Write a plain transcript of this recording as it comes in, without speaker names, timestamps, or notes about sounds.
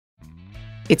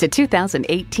It's a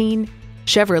 2018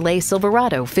 Chevrolet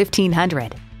Silverado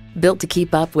 1500. Built to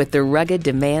keep up with the rugged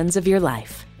demands of your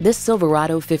life, this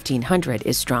Silverado 1500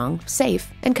 is strong, safe,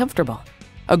 and comfortable.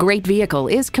 A great vehicle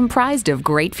is comprised of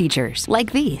great features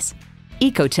like these: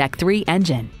 EcoTech 3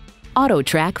 engine,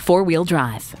 AutoTrack 4-wheel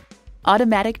drive,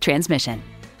 automatic transmission,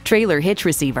 trailer hitch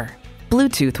receiver,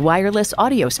 Bluetooth wireless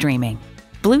audio streaming,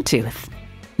 Bluetooth,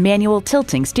 manual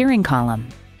tilting steering column,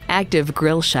 active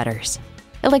grille shutters,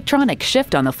 electronic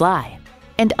shift on the fly,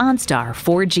 and OnStar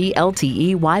 4G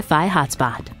LTE Wi-Fi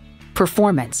hotspot.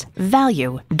 Performance,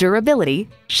 value, durability,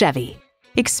 Chevy.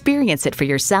 Experience it for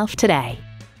yourself today.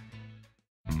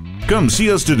 Come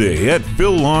see us today at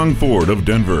Phil Long Ford of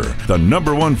Denver, the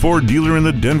 #1 Ford dealer in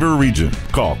the Denver region.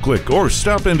 Call, click, or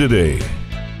stop in today.